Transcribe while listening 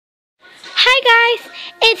Hi guys,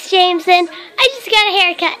 it's Jameson. I just got a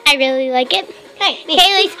haircut. I really like it. Hey, me.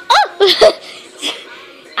 Kaylee's. Oh!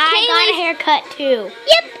 I got a haircut too.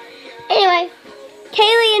 Yep. Anyway,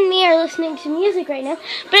 Kaylee and me are listening to music right now,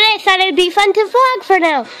 but I thought it'd be fun to vlog for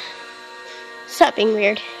now. Stop being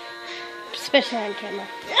weird. Especially on camera.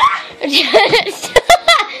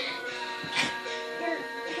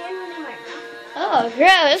 Oh,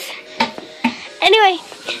 gross. Anyway,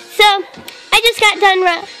 so I just got done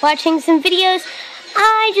watching some videos.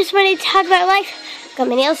 I just wanted to talk about life. Got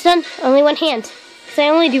my nails done, only one hand. Because I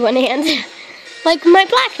only do one hand. Like my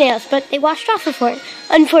black nails, but they washed off before,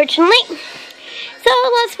 unfortunately. So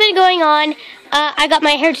lots been going on. I got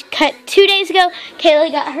my hair cut 2 days ago.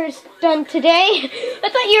 Kaylee got hers done today. I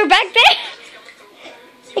thought you were back there.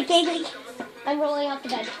 Hey, Kaylee. I'm rolling off the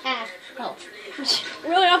bed. Oh.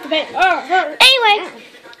 Rolling off the bed. Anyway.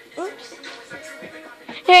 Oops.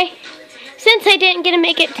 Anyway, since I didn't get to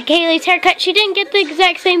make it to Kaylee's haircut, she didn't get the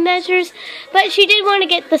exact same measures, but she did want to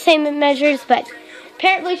get the same measures, but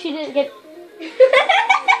apparently she didn't get... Are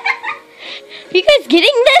you guys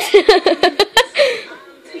getting this?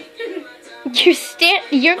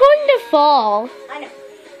 You're going to fall. I know.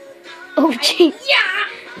 Oh, jeez. Yeah.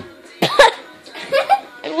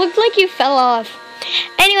 It looked like you fell off.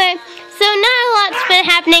 Anyway, so not a lot's been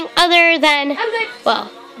happening other than,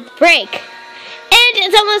 well, break. And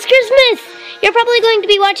it's almost Christmas. You're probably going to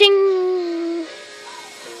be watching...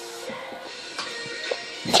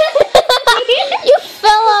 You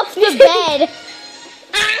fell off the bed.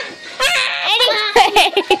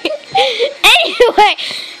 Anyway,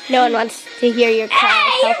 no one wants to hear your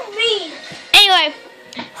cry. Anyway,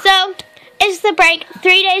 so it's the break.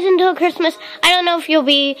 3 days until Christmas. I don't know if you'll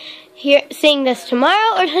be seeing this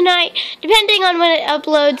tomorrow or tonight, depending on when it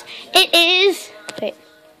uploads. It is. Wait,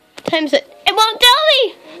 what time is it? It won't tell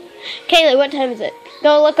me. Kaylee, what time is it?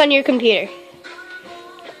 Go look on your computer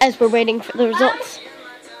as we're waiting for the results.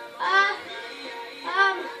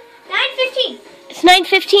 9:15. It's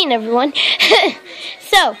 9:15, everyone.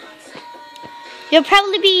 So, you'll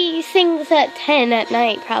probably be seeing this at 10 at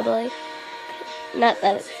night, probably. Not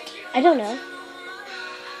that it's, I don't know.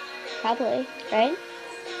 Probably, right?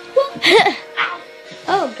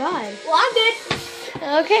 Oh, God. Well, I'm good.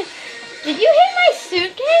 Okay. Did you hit my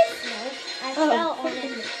suitcase? No, I fell on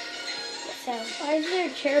it. So, why is there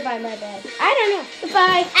a chair by my bed? I don't know.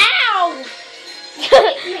 Goodbye. Ow!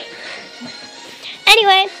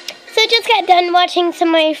 Anyway, so just got done watching some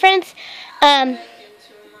of my friends, my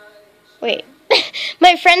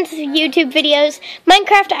friends' YouTube videos,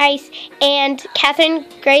 Minecraft Ice, and Catherine,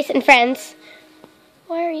 Grace, and Friends.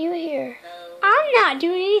 Why are you here? I'm not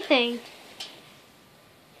doing anything.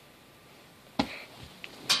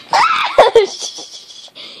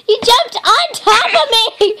 You jumped on top of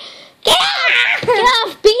me! Get off! Get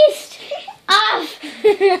off, beast! Off!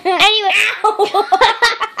 Anyway.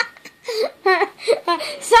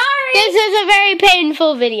 Sorry! This is a very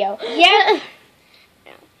painful video. Yeah.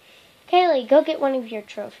 Kaylee, go get one of your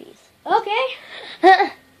trophies. Okay.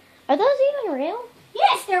 Are those even real?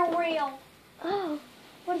 Yes, they're real. Oh,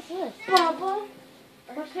 what is this? Bubba.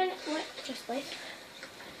 What kind of, what? Just place.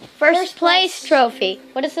 First place trophy.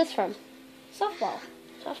 What is this from? Softball.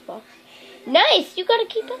 Softball. Nice. You gotta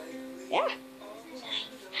keep it. Yeah.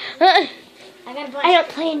 Nice. I gotta play. I don't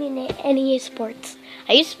play any sports.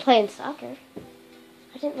 I used to play in soccer.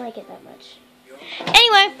 I didn't like it that much.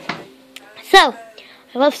 Anyway, so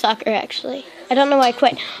I love soccer actually. I don't know why I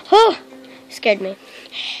quit. Oh, scared me.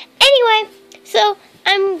 Anyway, so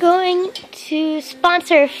I'm going to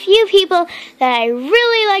sponsor a few people that I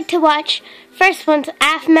really like to watch. First one's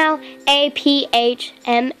Aphmau,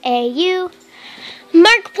 A-P-H-M-A-U.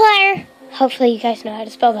 Markiplier. Hopefully you guys know how to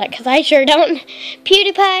spell that, because I sure don't.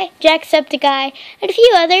 PewDiePie, Jacksepticeye, and a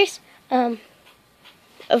few others.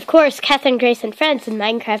 Of course, Catherine, Grace, and Friends, and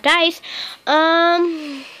Minecraft Ice.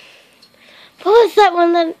 What was that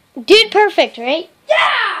one that... Dude Perfect, right?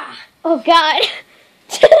 Yeah! Oh, God.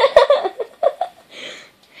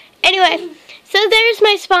 Anyway, so there's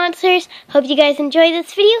my sponsors. Hope you guys enjoy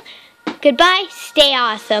this video. Goodbye. Stay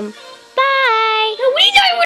awesome. Bye. What are you doing?